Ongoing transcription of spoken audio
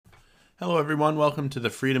Hello, everyone. Welcome to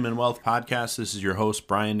the Freedom and Wealth Podcast. This is your host,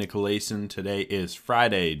 Bryan Nicolaysen. Today is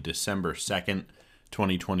Friday, December 2nd,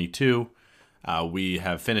 2022. We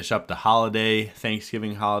have finished up the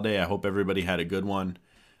Thanksgiving holiday. I hope everybody had a good one.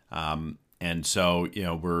 And so,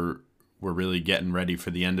 we're really getting ready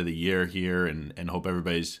for the end of the year here and hope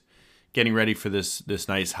everybody's getting ready for this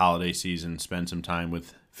nice holiday season, spend some time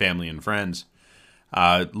with family and friends.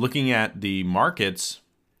 Looking at the markets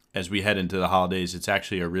as we head into the holidays, it's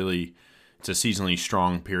actually it's a seasonally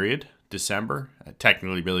strong period, December.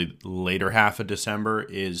 Technically, really later half of December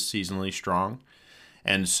is seasonally strong.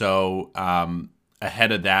 And so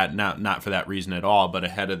ahead of that, not for that reason at all, but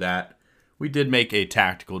ahead of that, we did make a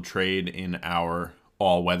tactical trade in our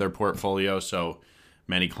all-weather portfolio. So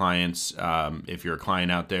many clients, if you're a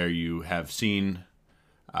client out there, you have seen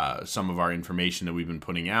some of our information that we've been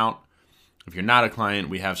putting out. If you're not a client,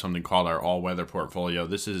 we have something called our all-weather portfolio.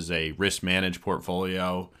 This is a risk-managed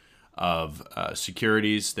portfolio of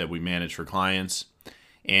securities that we manage for clients.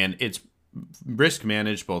 And it's risk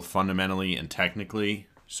managed both fundamentally and technically.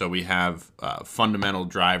 So we have fundamental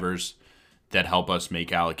drivers that help us make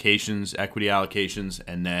allocations, equity allocations,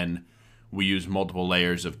 and then we use multiple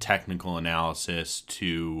layers of technical analysis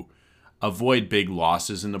to avoid big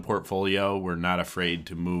losses in the portfolio. We're not afraid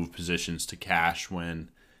to move positions to cash when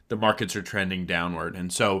the markets are trending downward.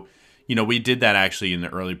 And so, we did that actually in the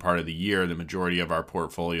early part of the year. The majority of our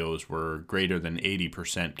portfolios were greater than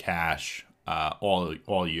 80% cash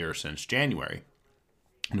all year since January.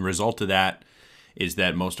 And the result of that is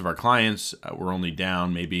that most of our clients were only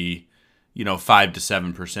down maybe 5 to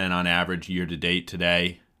 7% on average year to date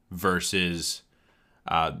today versus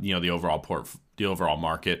the overall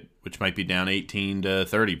market, which might be down 18 to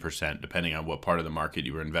 30% depending on what part of the market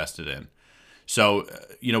you were invested in. So,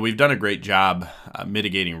 we've done a great job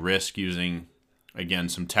mitigating risk using, again,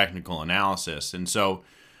 some technical analysis. And so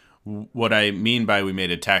what I mean by we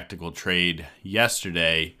made a tactical trade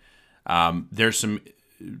yesterday, there's some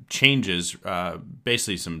changes,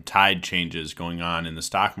 basically some tide changes going on in the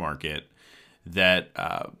stock market that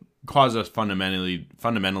cause us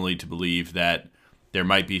fundamentally to believe that there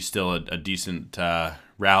might be still a decent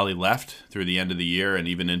rally left through the end of the year and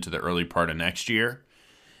even into the early part of next year.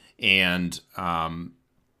 And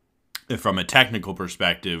from a technical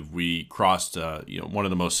perspective, we crossed one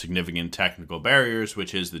of the most significant technical barriers,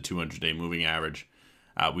 which is the 200-day moving average.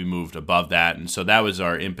 We moved above that, and so that was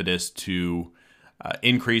our impetus to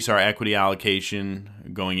increase our equity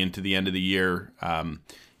allocation going into the end of the year.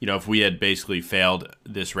 If we had basically failed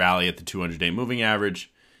this rally at the 200-day moving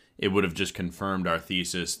average, it would have just confirmed our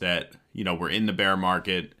thesis that we're in the bear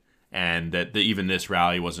market, and that even this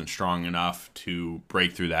rally wasn't strong enough to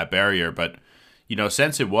break through that barrier. But,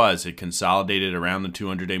 since it consolidated around the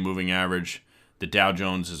 200-day moving average. The Dow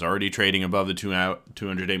Jones is already trading above the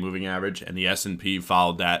 200-day moving average, and the S&P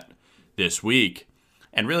followed that this week.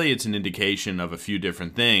 And really, it's an indication of a few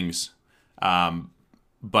different things.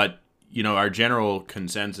 But, our general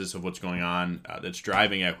consensus of what's going on that's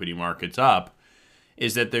driving equity markets up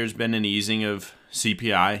is that there's been an easing of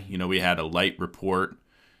CPI. We had a light report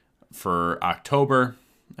for October.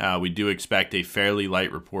 We do expect a fairly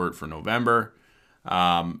light report for November.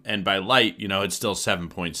 And by light, it's still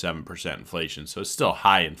 7.7% inflation. So it's still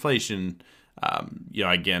high inflation.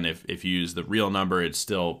 Again, if you use the real number, it's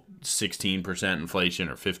still 16% inflation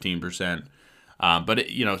or 15%. But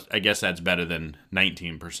I guess that's better than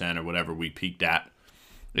 19% or whatever we peaked at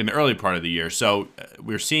in the early part of the year. So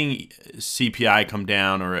we're seeing CPI come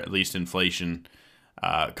down, or at least inflation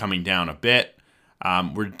coming down a bit.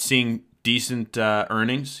 We're seeing decent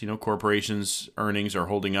earnings. Corporations' earnings are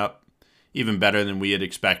holding up even better than we had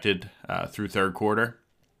expected through third quarter.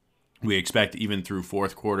 We expect even through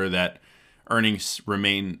fourth quarter that earnings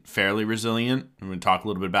remain fairly resilient. I'm going to talk a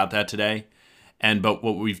little bit about that today. But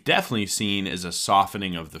what we've definitely seen is a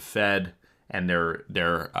softening of the Fed and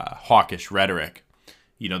their hawkish rhetoric.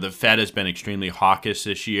 The Fed has been extremely hawkish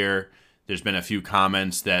this year. There's been a few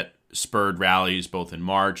comments that spurred rallies both in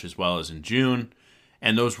March as well as in June.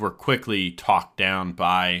 And those were quickly talked down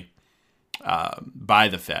by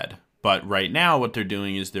the Fed. But right now, what they're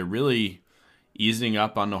doing is they're really easing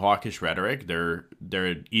up on the hawkish rhetoric. They're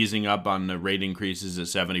easing up on the rate increases at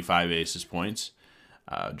 75 basis points.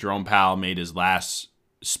 Jerome Powell made his last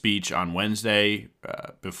speech on Wednesday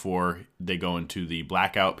before they go into the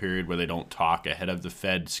blackout period where they don't talk ahead of the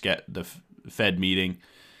Fed meeting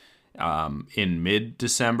in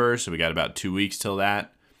mid-December. So we got about 2 weeks till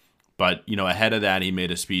that. But, ahead of that, he made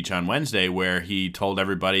a speech on Wednesday where he told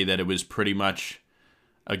everybody that it was pretty much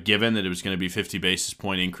a given that it was going to be 50 basis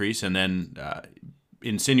point increase, and then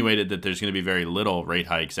insinuated that there's going to be very little rate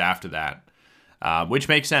hikes after that. which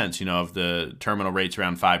makes sense. If the terminal rate's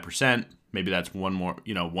around 5%, maybe that's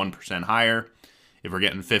 1% higher. If we're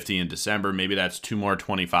getting 50 in December, maybe that's 2 more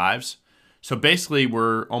 25s. So basically,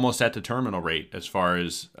 we're almost at the terminal rate as far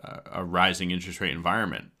as a rising interest rate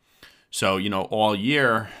environment. So, all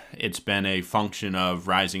year, it's been a function of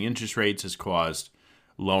rising interest rates has caused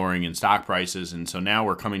lowering in stock prices. And so now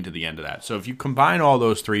we're coming to the end of that. So if you combine all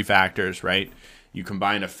those three factors, right, you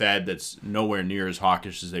combine a Fed that's nowhere near as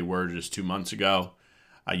hawkish as they were just 2 months ago.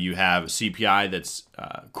 You have CPI that's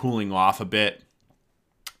cooling off a bit,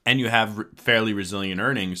 and you have fairly resilient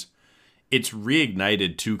earnings. It's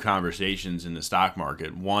reignited two conversations in the stock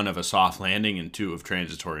market, one of a soft landing and two of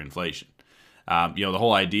transitory inflation. The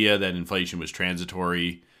whole idea that inflation was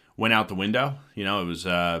transitory went out the window. It was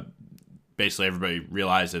basically everybody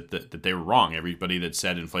realized that they were wrong. Everybody that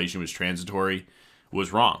said inflation was transitory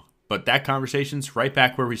was wrong. But that conversation's right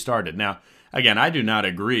back where we started. Now, again, I do not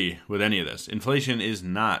agree with any of this. Inflation is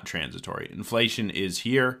not transitory. Inflation is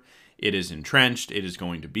here. It is entrenched. It is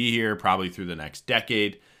going to be here probably through the next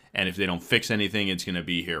decade. And if they don't fix anything, it's going to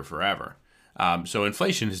be here forever. So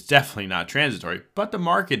inflation is definitely not transitory, but the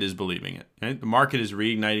market is believing it. Right? The market is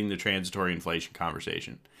reigniting the transitory inflation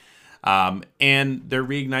conversation. And they're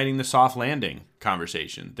reigniting the soft landing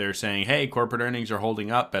conversation. They're saying, hey, corporate earnings are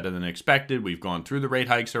holding up better than expected. We've gone through the rate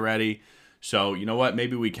hikes already. So you know what?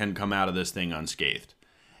 Maybe we can come out of this thing unscathed.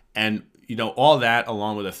 And, all that,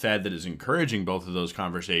 along with a Fed that is encouraging both of those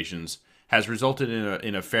conversations, has resulted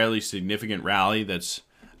in a fairly significant rally that's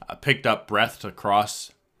picked up breadth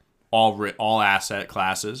across all asset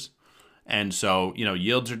classes. And so,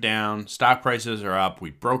 yields are down, stock prices are up.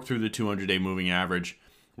 We broke through the 200-day moving average.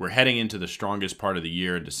 We're heading into the strongest part of the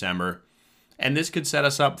year in December. And this could set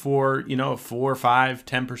us up for, a 4, 5,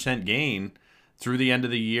 10% gain through the end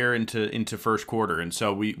of the year into first quarter. And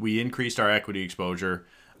so we increased our equity exposure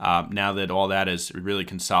now that all that is really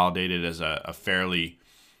consolidated as a fairly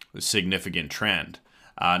significant trend.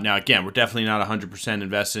 Now, again, we're definitely not 100%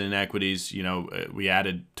 invested in equities. We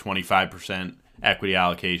added 25% equity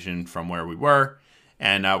allocation from where we were,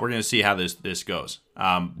 and we're going to see how this goes.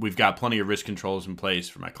 We've got plenty of risk controls in place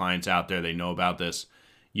for my clients out there. They know about this.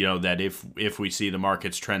 That if we see the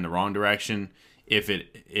markets trend the wrong direction, if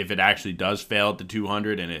it actually does fail at the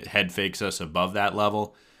 200 and it head fakes us above that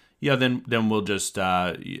level, then we'll just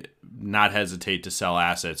not hesitate to sell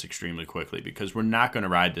assets extremely quickly, because we're not going to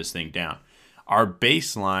ride this thing down. Our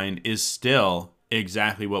baseline is still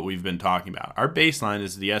exactly what we've been talking about. Our baseline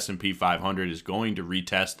is the S&P 500 is going to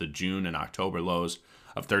retest the June and October lows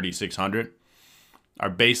of 3,600. Our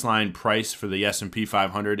baseline price for the S&P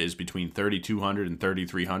 500 is between 3,200 and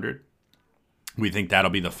 3,300. We think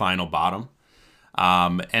that'll be the final bottom.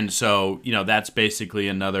 And so, that's basically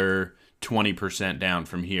another 20% down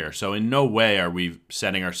from here. So in no way are we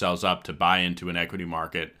setting ourselves up to buy into an equity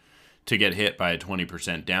market to get hit by a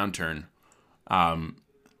 20% downturn.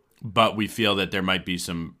 But we feel that there might be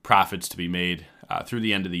some profits to be made through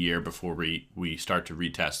the end of the year before we start to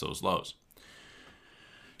retest those lows.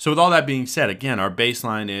 So with all that being said, again, our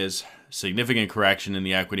baseline is significant correction in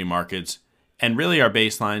the equity markets. And really our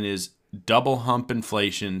baseline is double hump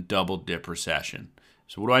inflation, double dip recession.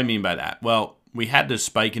 So what do I mean by that? Well, we had this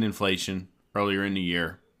spike in inflation earlier in the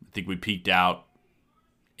year. I think we peaked out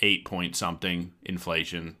 8 point something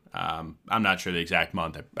inflation. I'm not sure the exact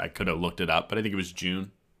month. I could have looked it up, but I think it was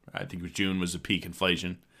June. I think it was June was the peak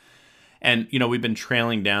inflation. And, we've been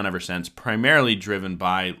trailing down ever since, primarily driven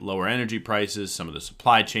by lower energy prices. Some of the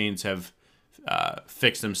supply chains have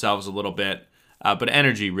fixed themselves a little bit. But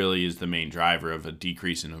energy really is the main driver of a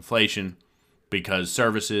decrease in inflation, because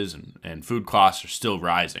services and food costs are still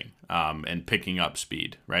rising and picking up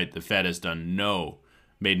speed, right? The Fed has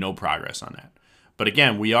made no progress on that. But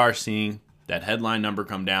again, we are seeing that headline number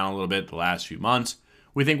come down a little bit the last few months.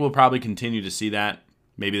 We think we'll probably continue to see that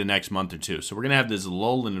maybe the next month or two. So we're going to have this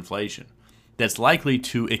lull in inflation that's likely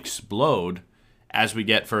to explode as we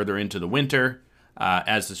get further into the winter,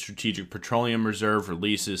 as the Strategic Petroleum Reserve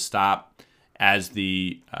releases stop, as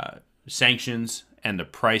the sanctions and the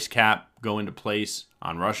price cap go into place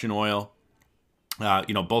on Russian oil.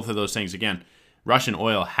 Both of those things, again, Russian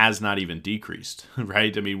oil has not even decreased,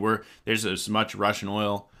 right? I mean, there's as much Russian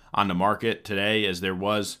oil on the market today as there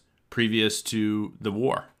was previous to the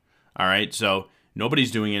war. All right, so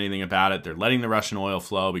nobody's doing anything about it. They're letting the Russian oil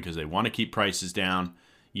flow because they want to keep prices down.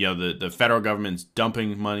 The federal government's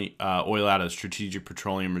dumping oil out of the Strategic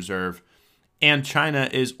Petroleum Reserve, and China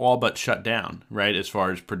is all but shut down, right, as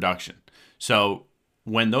far as production. So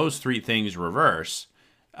when those three things reverse,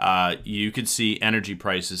 you could see energy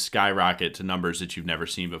prices skyrocket to numbers that you've never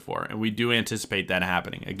seen before. And we do anticipate that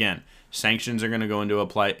happening. Again, sanctions are going to go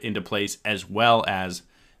into place, as well as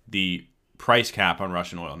the price cap on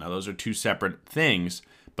Russian oil. Now, those are two separate things,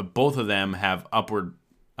 but both of them have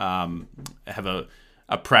have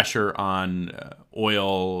a pressure on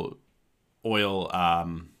oil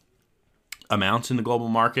amounts in the global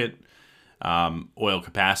market, oil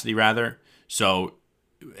capacity rather. So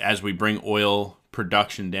as we bring oil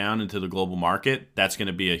production down into the global market, that's going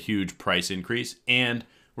to be a huge price increase, and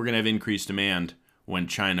we're going to have increased demand when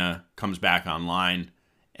China comes back online.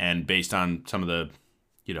 And based on some of the,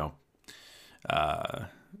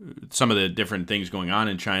 some of the different things going on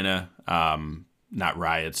in China, not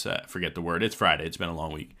riots, forget the word. It's Friday. It's been a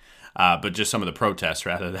long week. But just some of the protests,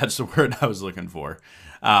 rather. That's the word I was looking for.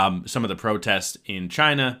 Some of the protests in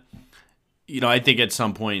China. I think at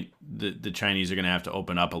some point the Chinese are going to have to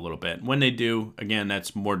open up a little bit. When they do, again,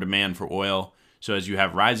 that's more demand for oil. So as you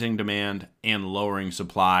have rising demand and lowering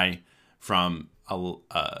supply from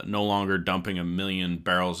no longer dumping 1 million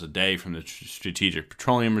barrels a day from the Strategic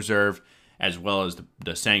Petroleum Reserve, as well as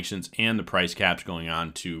the sanctions and the price caps going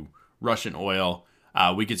on to Russian oil,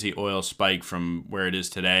 we could see oil spike from where it is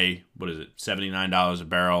today. What is it? $79 a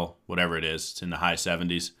barrel, whatever it is. It's in the high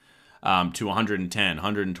 70s. To 110,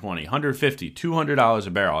 120, 150, $200 a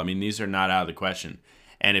barrel. I mean, these are not out of the question.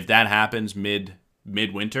 And if that happens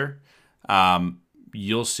midwinter,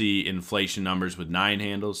 you'll see inflation numbers with 9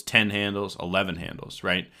 handles, 10 handles, 11 handles,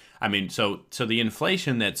 right? I mean, so the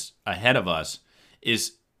inflation that's ahead of us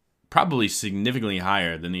is probably significantly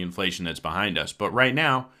higher than the inflation that's behind us. But right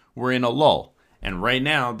now, we're in a lull. And right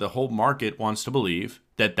now, the whole market wants to believe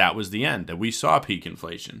that was the end, that we saw peak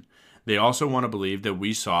inflation. They also want to believe that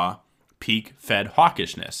we saw peak Fed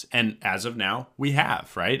hawkishness. And as of now, we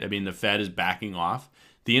have, right? I mean, the Fed is backing off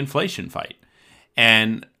the inflation fight.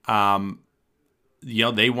 And,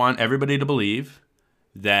 they want everybody to believe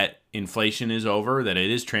that inflation is over, that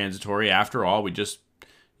it is transitory. After all,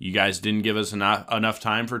 you guys didn't give us enough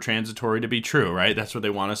time for transitory to be true, right? That's what they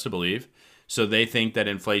want us to believe. So they think that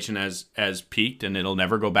inflation has peaked and it'll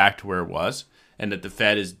never go back to where it was, and that the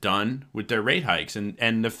Fed is done with their rate hikes.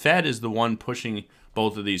 And the Fed is the one pushing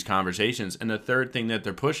both of these conversations. And the third thing that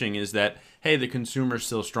they're pushing is that, hey, the consumer's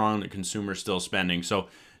still strong, the consumer's still spending. So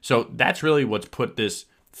that's really what's put this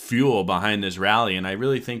fuel behind this rally. And I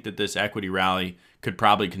really think that this equity rally could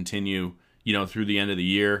probably continue, through the end of the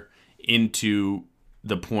year into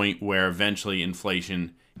the point where eventually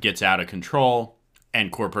inflation gets out of control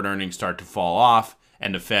and corporate earnings start to fall off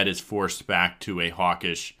and the Fed is forced back to a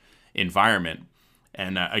hawkish environment.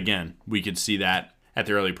 And again, we could see that at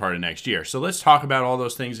the early part of next year. So let's talk about all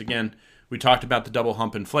those things again. We talked about the double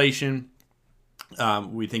hump inflation.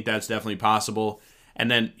 We think that's definitely possible. And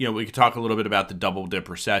then, we could talk a little bit about the double dip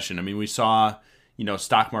recession. I mean, we saw,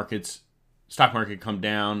 stock market come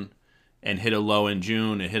down and hit a low in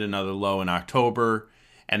June. It hit another low in October.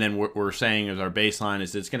 And then what we're saying as our baseline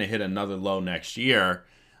is it's going to hit another low next year.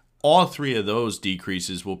 All three of those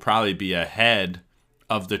decreases will probably be ahead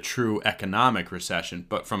of the true economic recession.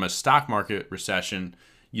 But from a stock market recession,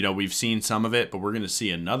 we've seen some of it, but we're going to see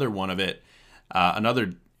another one of it,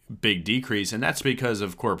 another big decrease. And that's because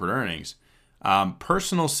of corporate earnings.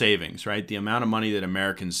 Personal savings, right? The amount of money that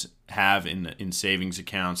Americans have in savings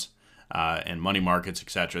accounts and money markets,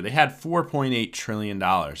 etc. They had $4.8 trillion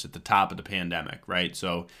at the top of the pandemic, right?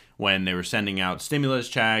 So when they were sending out stimulus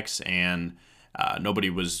checks and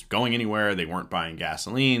nobody was going anywhere, they weren't buying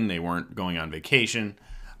gasoline, they weren't going on vacation,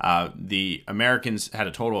 the Americans had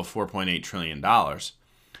a total of $4.8 trillion.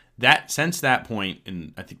 Since that point,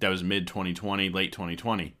 and I think that was mid-2020, late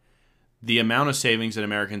 2020, the amount of savings that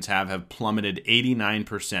Americans have plummeted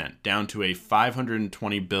 89%, down to a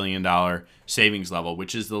 $520 billion savings level,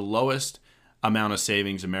 which is the lowest amount of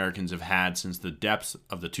savings Americans have had since the depths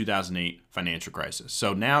of the 2008 financial crisis.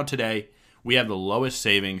 So now today, we have the lowest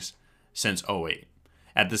savings since 2008.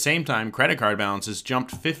 At the same time, credit card balances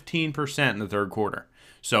jumped 15% in the third quarter.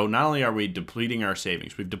 So not only are we depleting our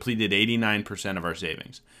savings, we've depleted 89% of our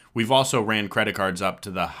savings. We've also ran credit cards up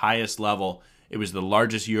to the highest level. It was the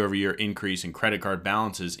largest year-over-year increase in credit card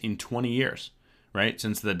balances in 20 years, right,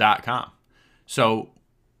 since the dot-com. So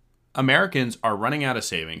Americans are running out of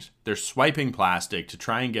savings. They're swiping plastic to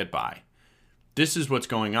try and get by. This is what's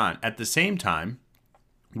going on. At the same time,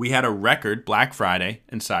 we had a record Black Friday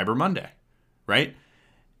and Cyber Monday, right?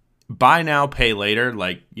 Buy now, pay later.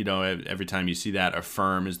 Like, every time you see that,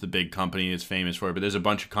 Affirm is the big company it's famous for, but there's a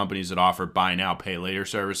bunch of companies that offer buy now, pay later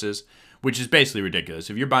services, which is basically ridiculous.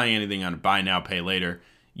 If you're buying anything on buy now, pay later,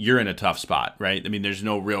 you're in a tough spot, right? I mean, there's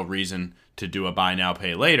no real reason to do a buy now,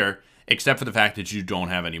 pay later, except for the fact that you don't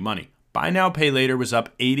have any money. Buy now, pay later was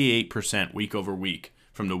up 88% week over week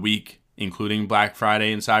from the week, including Black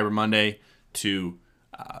Friday and Cyber Monday, to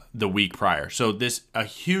the week prior. So this a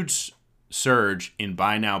huge surge in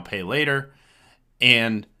buy now, pay later.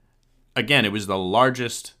 And again, it was the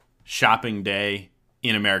largest shopping day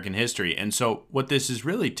in American history. And so what this is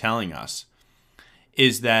really telling us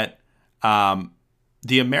is that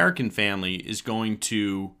the American family is going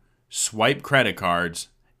to swipe credit cards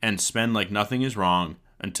and spend like nothing is wrong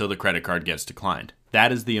until the credit card gets declined.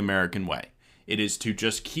 That is the American way. It is to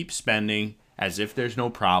just keep spending as if there's no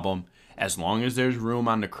problem. As long as there's room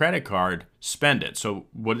on the credit card, spend it. So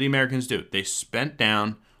what do the Americans do? They spent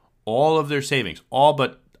down all of their savings, all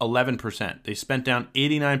but 11%. They spent down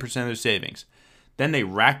 89% of their savings. Then they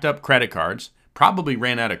racked up credit cards, probably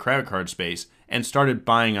ran out of credit card space, and started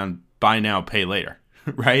buying on buy now, pay later,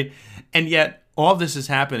 right? And yet all this is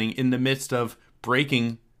happening in the midst of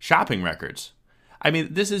breaking shopping records. I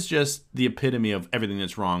mean, this is just the epitome of everything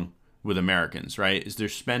that's wrong with Americans, right? Is they're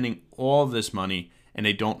spending all of this money and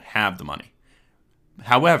they don't have the money.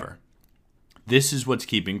 However, this is what's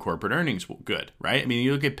keeping corporate earnings good, right? I mean,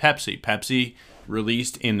 you look at Pepsi. Pepsi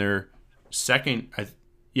released in their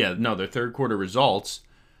their third quarter results.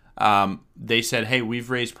 They said, hey, we've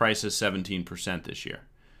raised prices 17% this year.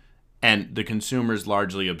 And the consumers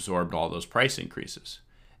largely absorbed all those price increases.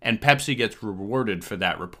 And Pepsi gets rewarded for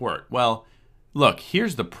that report. Well, look,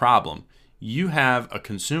 here's the problem. You have a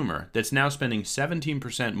consumer that's now spending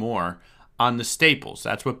 17% more on the staples.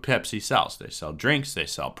 That's what Pepsi sells. They sell drinks, they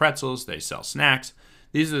sell pretzels, they sell snacks.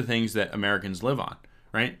 These are the things that Americans live on,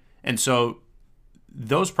 right? And so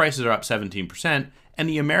those prices are up 17%, and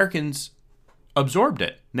the Americans absorbed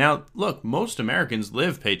it. Now, look, most Americans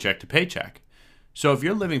live paycheck to paycheck. So if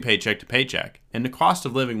you're living paycheck to paycheck and the cost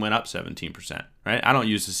of living went up 17%, right? I don't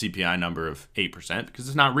use the CPI number of 8% because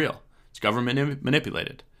it's not real. It's government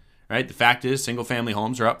manipulated, right? The fact is single-family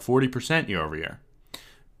homes are up 40% year over year.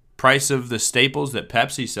 Price of the staples that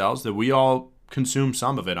Pepsi sells, that we all consume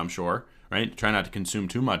some of it, I'm sure, right? Try not to consume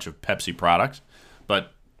too much of Pepsi products,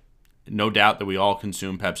 but no doubt that we all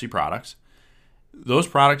consume Pepsi products. Those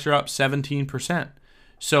products are up 17%.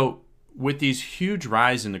 So with these huge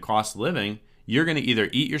rise in the cost of living, you're going to either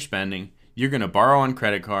eat your spending, you're going to borrow on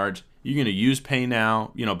credit cards, you're going to use pay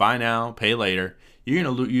now, buy now, pay later. You're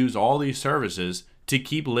going to use all these services to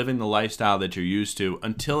keep living the lifestyle that you're used to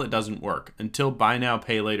until it doesn't work, until buy now,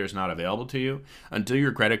 pay later is not available to you, until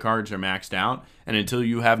your credit cards are maxed out, and until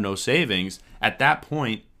you have no savings. At that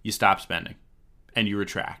point, you stop spending and you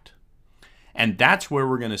retract. And that's where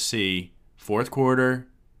we're going to see fourth quarter,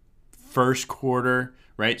 first quarter,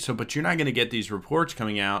 right? So, but you're not going to get these reports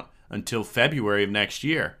coming out until February of next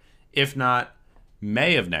year, if not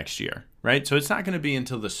May of next year, right? So it's not going to be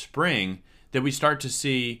until the spring that we start to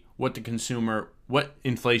see what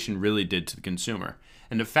inflation really did to the consumer.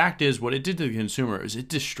 And the fact is, what it did to the consumer is it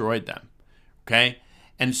destroyed them, okay?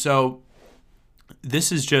 And so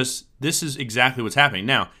this is exactly what's happening.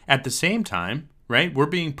 Now, at the same time, right, we're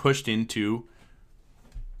being pushed into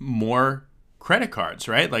more credit cards,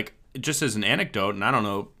 right? Like, just as an anecdote, and I don't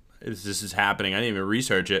know if this is happening, I didn't even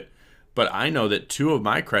research it, but I know that 2 of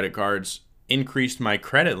my credit cards increased my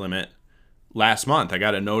credit limit last month. I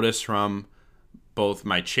got a notice from both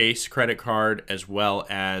my Chase credit card as well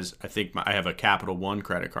as I have a Capital One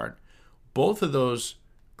credit card. Both of those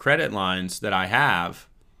credit lines that I have,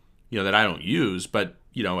 that I don't use, but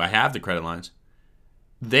I have the credit lines.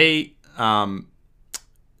 They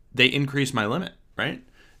increase my limit, right?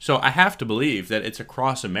 So I have to believe that it's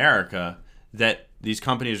across America that these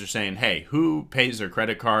companies are saying, hey, who pays their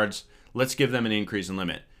credit cards? Let's give them an increase in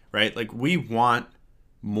limit, right? Like, we want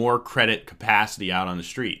more credit capacity out on the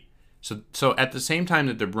street. So at the same time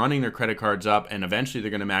that they're running their credit cards up and eventually they're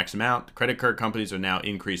going to max them out, the credit card companies are now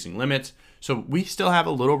increasing limits. So we still have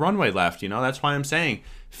a little runway left. That's why I'm saying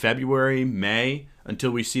February, May, until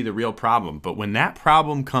we see the real problem. But when that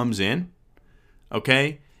problem comes in,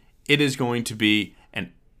 okay, it is going to be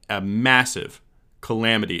a massive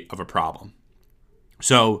calamity of a problem.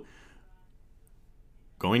 So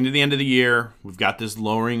going to the end of the year, we've got this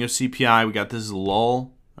lowering of CPI. We got this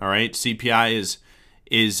lull. All right, CPI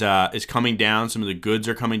is coming down. Some of the goods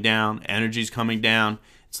are coming down. Energy's coming down.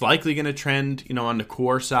 It's likely going to trend, on the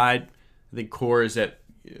core side. I think core is at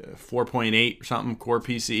 4.8 or something, core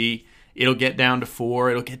PCE. It'll get down to 4.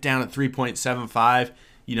 It'll get down to 3.75.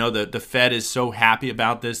 The Fed is so happy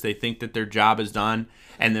about this. They think that their job is done.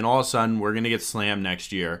 And then all of a sudden, we're going to get slammed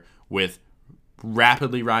next year with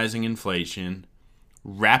rapidly rising inflation,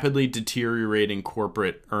 rapidly deteriorating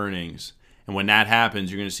corporate earnings. And when that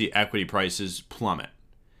happens, you're going to see equity prices plummet.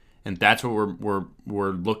 And that's what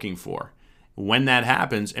we're looking for. When that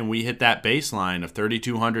happens and we hit that baseline of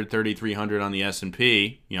 3,200, 3,300 on the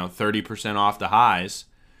S&P, 30% off the highs,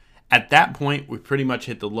 at that point we pretty much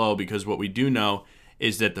hit the low, because what we do know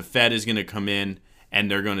is that the Fed is going to come in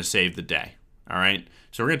and they're going to save the day. All right.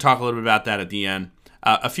 So we're going to talk a little bit about that at the end.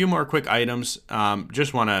 A few more quick items.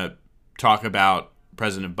 Just want to talk about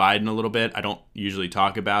President Biden a little bit. I don't usually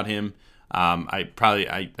talk about him. I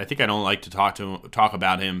think I don't like to talk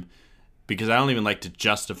about him because I don't even like to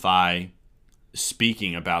justify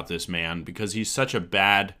speaking about this man, because he's such a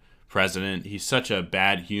bad president. He's such a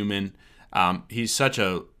bad human. He's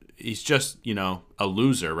just a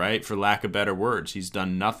loser, right? For lack of better words. He's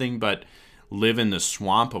done nothing but live in the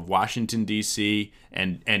swamp of Washington, D.C.,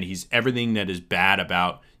 and he's everything that is bad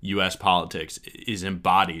about U.S. politics is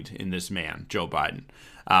embodied in this man, Joe Biden.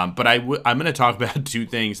 But I'm going to talk about two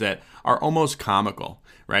things that are almost comical,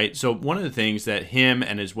 right? So one of the things that him,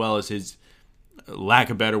 and as well as his, lack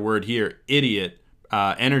of better word here, idiot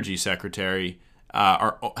energy secretary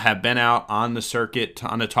have been out on the circuit,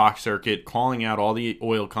 on the talk circuit, calling out all the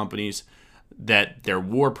oil companies that they're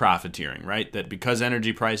war profiteering, right? That because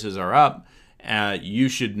energy prices are up, you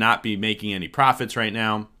should not be making any profits right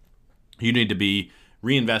now. You need to be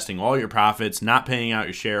reinvesting all your profits, not paying out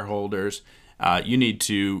your shareholders. You need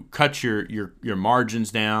to cut your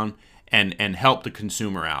margins down and help the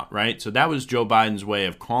consumer out, right? So that was Joe Biden's way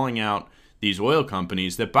of calling out these oil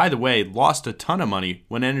companies that, by the way, lost a ton of money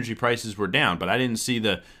when energy prices were down. But I didn't see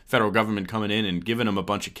the federal government coming in and giving them a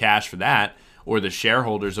bunch of cash for that, or the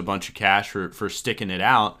shareholders a bunch of cash for sticking it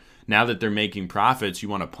out. Now that they're making profits, you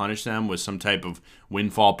want to punish them with some type of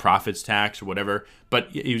windfall profits tax or whatever. But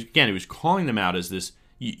he was calling them out as this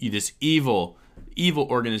evil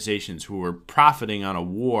organizations who were profiting on a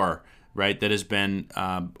war, right, that has been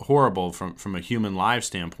horrible from a human life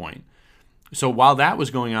standpoint. So while that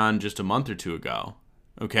was going on just a month or two ago,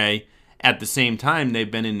 okay, at the same time,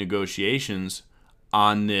 they've been in negotiations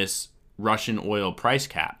on this Russian oil price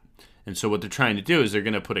cap. And so what they're trying to do is they're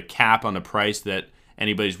going to put a cap on the price that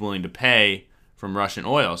anybody's willing to pay from Russian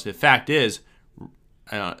oil. So the fact is,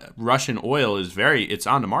 Russian oil it's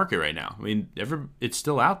on the market right now. I mean, it's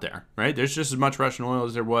still out there, right? There's just as much Russian oil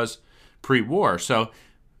as there was pre-war. So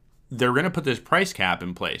they're going to put this price cap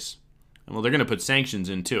in place. And well, they're going to put sanctions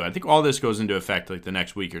in too. I think all this goes into effect like the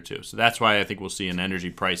next week or two. So that's why I think we'll see an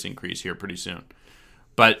energy price increase here pretty soon.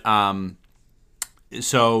 But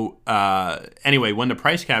anyway, when the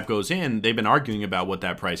price cap goes in, they've been arguing about what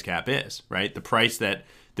that price cap is, right? The price that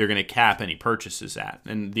they're going to cap any purchases at.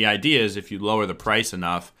 And the idea is if you lower the price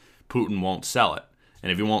enough, Putin won't sell it.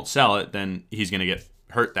 And if he won't sell it, then he's going to get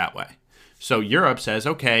hurt that way. So Europe says,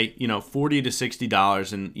 okay, $40 to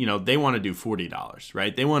 $60, and, they want to do $40,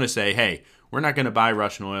 right? They want to say, hey, we're not going to buy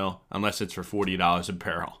Russian oil unless it's for $40 a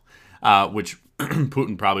barrel, which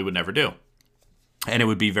Putin probably would never do. And it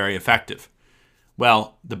would be very effective.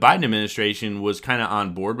 Well, the Biden administration was kind of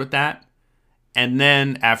on board with that. And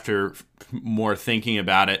then after more thinking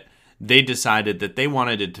about it, they decided that they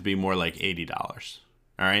wanted it to be more like $80.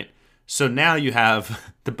 All right. So now you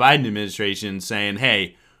have the Biden administration saying,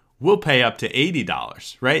 hey, we'll pay up to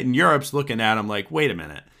 $80, right? And Europe's looking at them like, wait a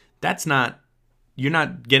minute, you're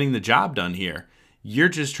not getting the job done here. You're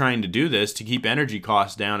just trying to do this to keep energy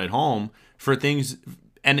costs down at home for things.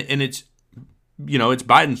 And it's, it's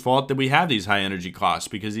Biden's fault that we have these high energy costs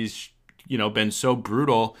because he's, been so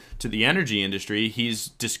brutal to the energy industry. He's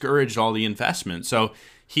discouraged all the investment. So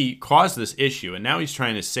he caused this issue, and now he's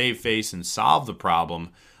trying to save face and solve the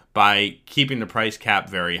problem by keeping the price cap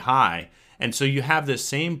very high. And so you have this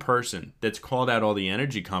same person that's called out all the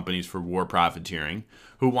energy companies for war profiteering,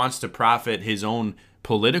 who wants to profit his own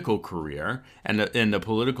political career and the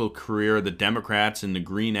political career of the Democrats and the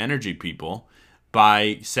green energy people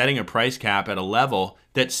by setting a price cap at a level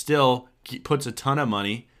that still puts a ton of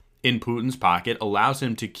money in Putin's pocket, allows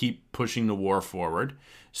him to keep pushing the war forward.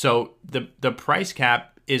 So the price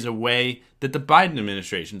cap is a way that the Biden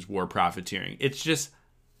administration's war profiteering. It's just,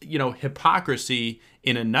 hypocrisy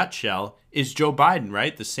in a nutshell is Joe Biden,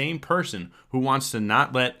 right? The same person who wants to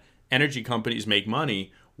not let energy companies make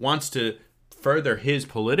money wants to further his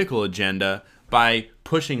political agenda by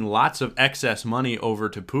pushing lots of excess money over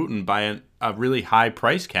to Putin by a really high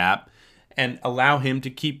price cap and allow him to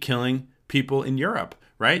keep killing people in Europe,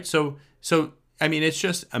 right? So I mean, it's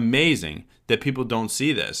just amazing that people don't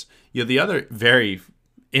see this. The other very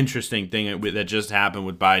interesting thing that just happened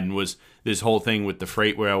with Biden was this whole thing with the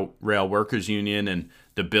freight rail workers union and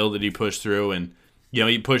the bill that he pushed through. And,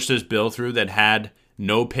 he pushed this bill through that had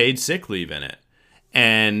no paid sick leave in it.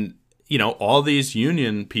 And, all these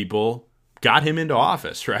union people got him into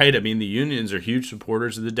office, right? I mean, the unions are huge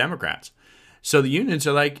supporters of the Democrats. So the unions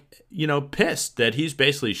are like, pissed that he's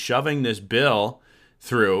basically shoving this bill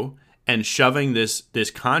through and shoving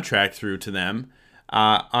this contract through to them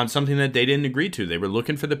on something that they didn't agree to. They were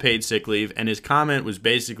looking for the paid sick leave, and his comment was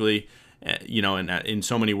basically, in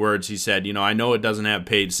so many words, he said, I know it doesn't have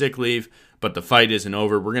paid sick leave, but the fight isn't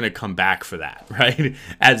over. We're going to come back for that, right?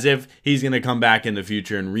 As if he's going to come back in the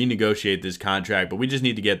future and renegotiate this contract, but we just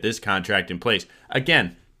need to get this contract in place.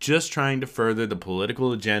 Again, just trying to further the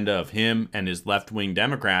political agenda of him and his left-wing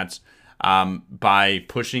Democrats by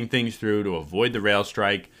pushing things through to avoid the rail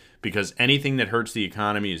strike, because anything that hurts the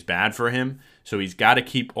economy is bad for him. So he's got to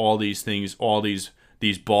keep all these things, all these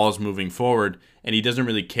balls moving forward, and he doesn't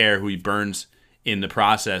really care who he burns in the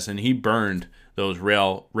process. And he burned those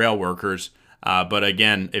rail workers. But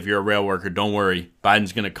again, if you're a rail worker, don't worry.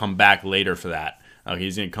 Biden's going to come back later for that.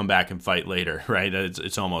 He's going to come back and fight later, right?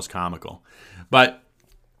 It's almost comical. But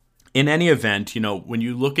in any event, when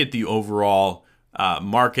you look at the overall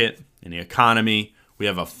market and the economy, we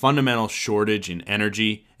have a fundamental shortage in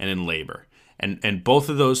energy and in labor. And both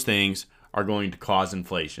of those things are going to cause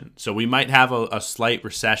inflation. So we might have a slight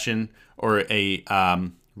recession or a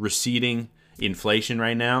receding inflation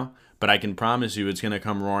right now, but I can promise you it's going to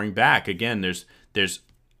come roaring back. Again, there's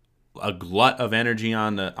a glut of energy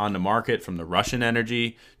on the market, from the Russian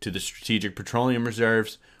energy to the strategic petroleum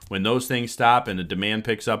reserves. When those things stop and the demand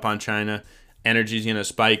picks up on China, energy is going to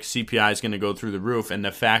spike, CPI is going to go through the roof. And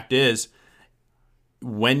the fact is,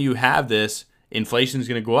 when you have this, inflation is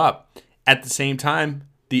going to go up. At the same time,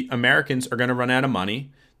 the Americans are going to run out of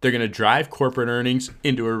money. They're going to drive corporate earnings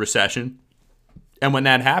into a recession. And when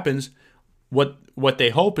that happens, what they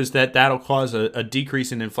hope is that that'll cause a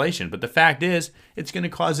decrease in inflation. But the fact is, it's going to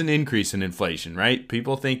cause an increase in inflation, right?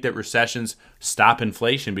 People think that recessions stop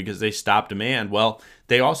inflation because they stop demand. Well,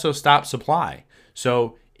 they also stop supply.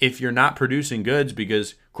 So if you're not producing goods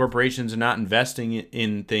because corporations are not investing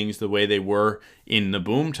in things the way they were in the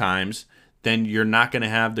boom times, then you're not going to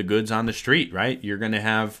have the goods on the street, right? You're going to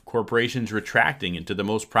have corporations retracting into the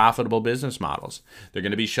most profitable business models. They're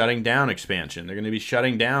going to be shutting down expansion. They're going to be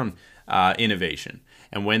shutting down innovation.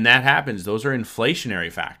 And when that happens, those are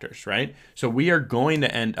inflationary factors, right? So we are going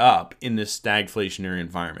to end up in this stagflationary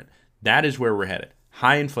environment. That is where we're headed.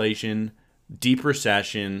 High inflation, deep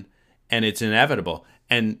recession, and it's inevitable.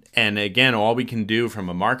 And again, all we can do from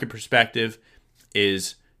a market perspective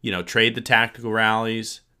is, trade the tactical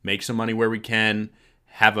rallies, make some money where we can,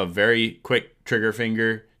 have a very quick trigger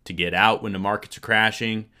finger to get out when the markets are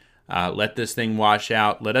crashing, let this thing wash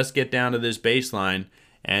out, let us get down to this baseline,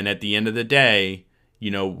 and at the end of the day,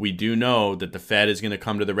 we do know that the Fed is going to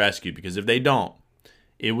come to the rescue, because if they don't,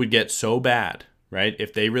 it would get so bad, right?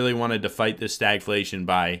 If they really wanted to fight this stagflation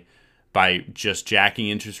by just jacking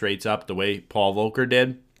interest rates up the way Paul Volcker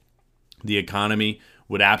did, the economy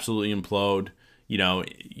would absolutely implode.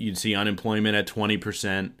 You'd see unemployment at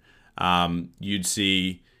 20%. You'd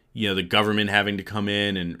see, the government having to come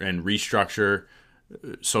in and restructure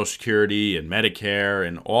Social Security and Medicare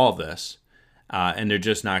and all of this. And they're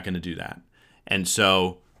just not going to do that. And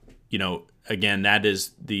so, again, that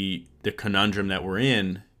is the conundrum that we're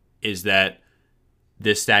in, is that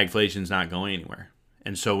this stagflation is not going anywhere.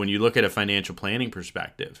 And so when you look at a financial planning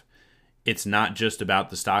perspective, it's not just about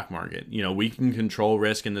the stock market. We can control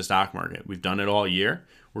risk in the stock market. We've done it all year.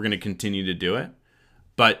 We're going to continue to do it.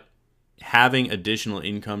 But having additional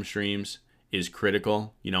income streams is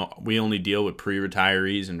critical. We only deal with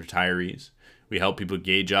pre-retirees and retirees. We help people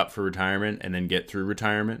gauge up for retirement and then get through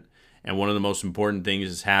retirement. And one of the most important things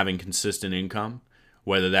is having consistent income,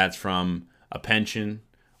 whether that's from a pension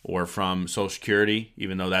or from Social Security,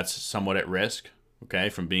 even though that's somewhat at risk, okay,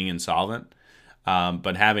 from being insolvent.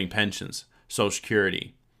 But having pensions, Social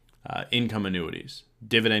Security, income annuities,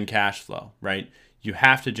 dividend cash flow, right? You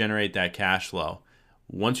have to generate that cash flow.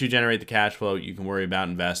 Once you generate the cash flow, you can worry about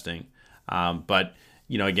investing. But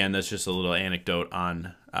again, that's just a little anecdote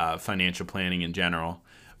on financial planning in general.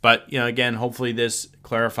 But, again, hopefully this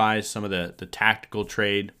clarifies some of the tactical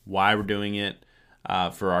trade, why we're doing it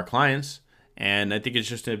for our clients. And I think it's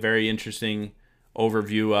just a very interesting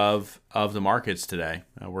overview of the markets today.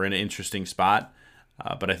 We're in an interesting spot,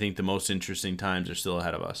 but I think the most interesting times are still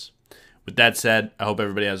ahead of us. With that said, I hope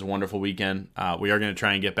everybody has a wonderful weekend. We are going to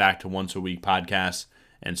try and get back to once a week podcasts,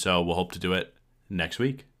 and so we'll hope to do it next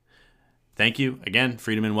week. Thank you. Again,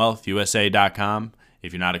 freedomandwealthusa.com.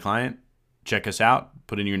 If you're not a client, check us out.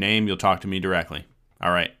 Put in your name. You'll talk to me directly.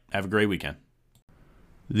 All right. Have a great weekend.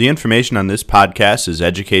 The information on this podcast is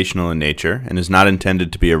educational in nature and is not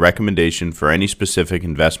intended to be a recommendation for any specific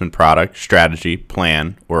investment product, strategy,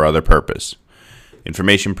 plan, or other purpose.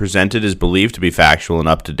 Information presented is believed to be factual and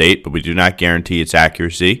up to date, but we do not guarantee its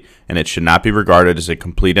accuracy, and it should not be regarded as a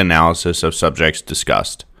complete analysis of subjects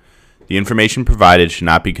discussed. The information provided should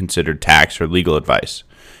not be considered tax or legal advice.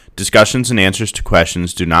 Discussions and answers to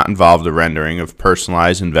questions do not involve the rendering of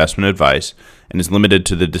personalized investment advice and is limited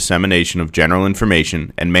to the dissemination of general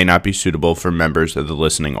information and may not be suitable for members of the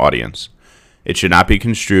listening audience. It should not be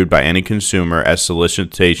construed by any consumer as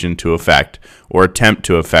solicitation to effect or attempt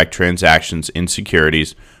to effect transactions in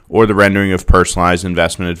securities or the rendering of personalized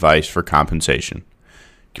investment advice for compensation.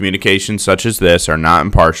 Communications such as this are not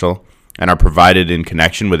impartial and are provided in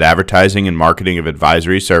connection with advertising and marketing of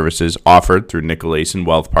advisory services offered through Nicolaysen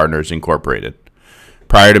Wealth Partners Incorporated.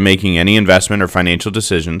 Prior to making any investment or financial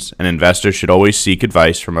decisions, an investor should always seek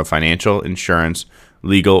advice from a financial, insurance,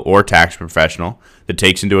 legal, or tax professional that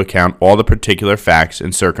takes into account all the particular facts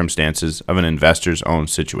and circumstances of an investor's own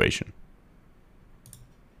situation.